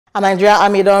A Nigerian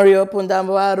army don't reopen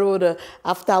Damboa Road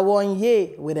after 1 year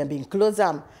with them being closed.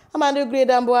 Maiduguri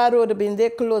Danboa Road been there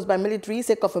closed by military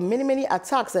sake of many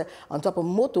attacks on top of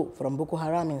motor from Boko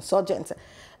Haram insurgents.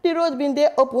 The road been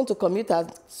there open to commuters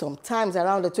sometimes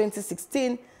around the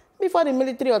 2016 before the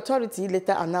military authority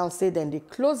later announced say then they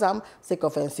close them sake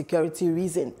of security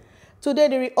reason. Today,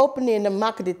 the reopening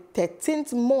marked the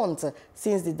 13th month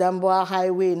since the Damboa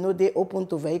highway no dey open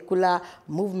to vehicular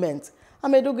movement.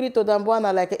 Maiduguri to Damboa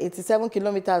na like 87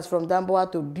 kilometers from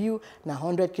Damboa to Biu na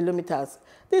 100 kilometers.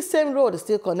 This same road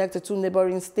still connected to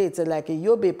neighboring states like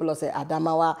Yobe plus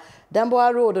Adamawa.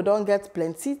 Damboa road don't get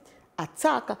plenty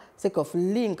attack sake of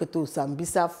link to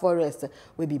Sambisa forest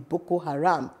will be Boko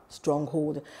Haram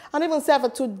stronghold. And even say for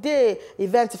today,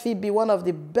 event fit be one of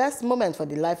the best moments for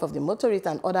the life of the motorists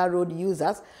and other road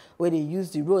users where they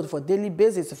use the road for daily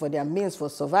basis for their means for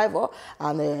survival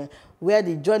and where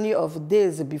the journey of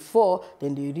days before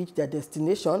then they reach their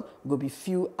destination go be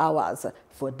few hours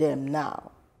for them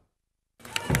now.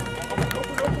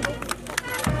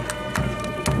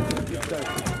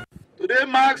 Today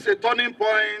marks a turning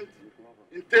point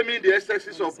in taming the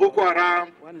excesses of Boko Haram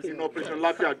in Operation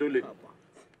Lafia Dole.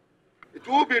 It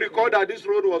will be recalled that this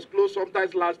road was closed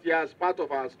sometimes last year as part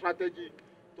of our strategy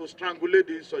to strangulate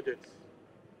the insurgents.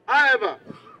 However,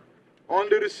 on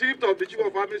the receipt of the Chief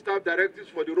of Army Staff directives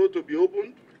for the road to be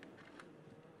opened,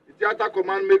 the Theater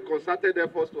Command made concerted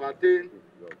efforts to attain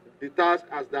the task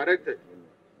as directed.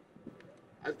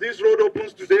 As this road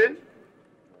opens today,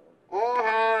 all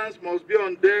hands must be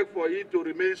on deck for it to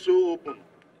remain so open.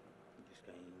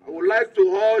 I would like to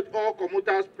urge all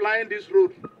commuters plying this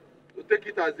road to take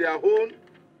it as their own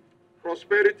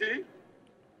prosperity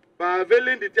by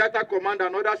availing the Theater Command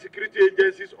and other security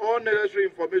agencies all necessary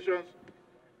information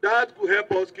that could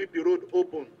help us keep the road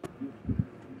open.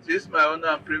 It is my honor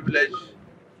and privilege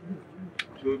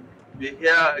to be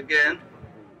here again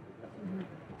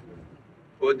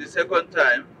for the second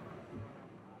time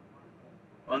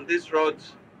on this road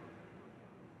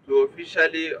to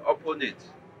officially open it.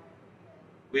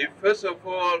 We first of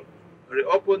all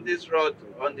reopened this road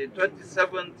on the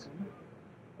 27th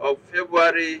of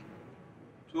February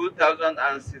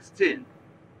 2016,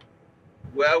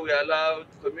 where we allowed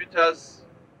commuters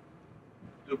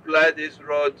to ply this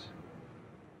road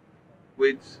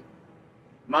with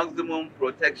maximum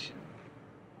protection.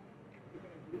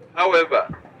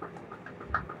 However,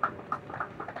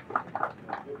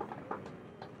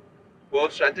 for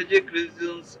strategic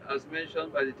reasons, as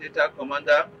mentioned by the theater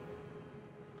commander,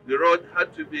 the road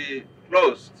had to be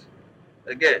closed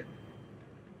again.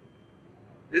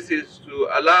 This is to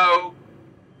allow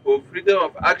for freedom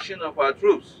of action of our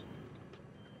troops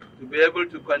to be able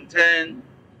to contain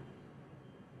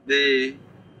the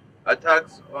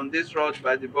attacks on this road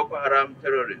by the Boko Haram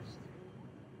terrorists.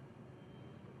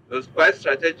 It was quite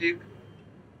strategic.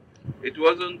 It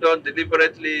wasn't done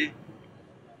deliberately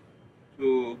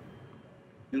to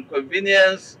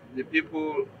inconvenience the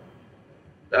people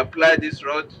that apply this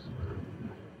road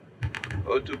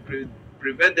or to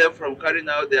prevent them from carrying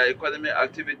out their economic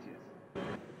activities.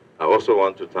 I also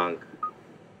want to thank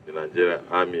the Nigerian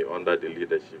Army under the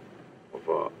leadership of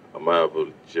our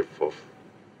amiable Chief of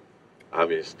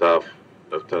Army Staff,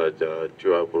 Lieutenant General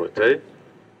Chua Burotei,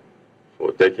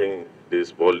 for taking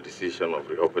this bold decision of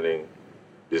reopening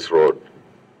this road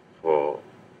for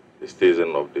the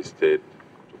citizens of the state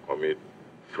to commute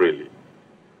freely.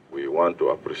 We want to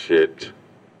appreciate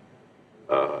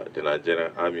the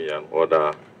Nigerian Army and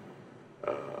other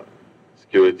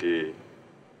security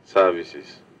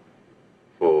services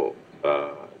for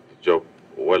the job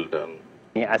well done.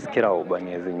 Ni askirawo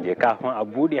bane zanje kafin a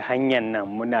bude hanyar nan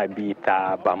muna bi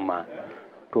ta Bamma.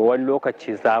 To wani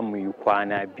lokaci za mu yi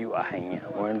kwana biyu a hanya,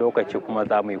 wani lokaci kuma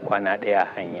za mu yi kwana ɗaya a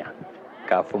hanya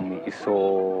kafin mu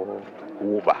iso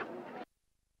Wuba.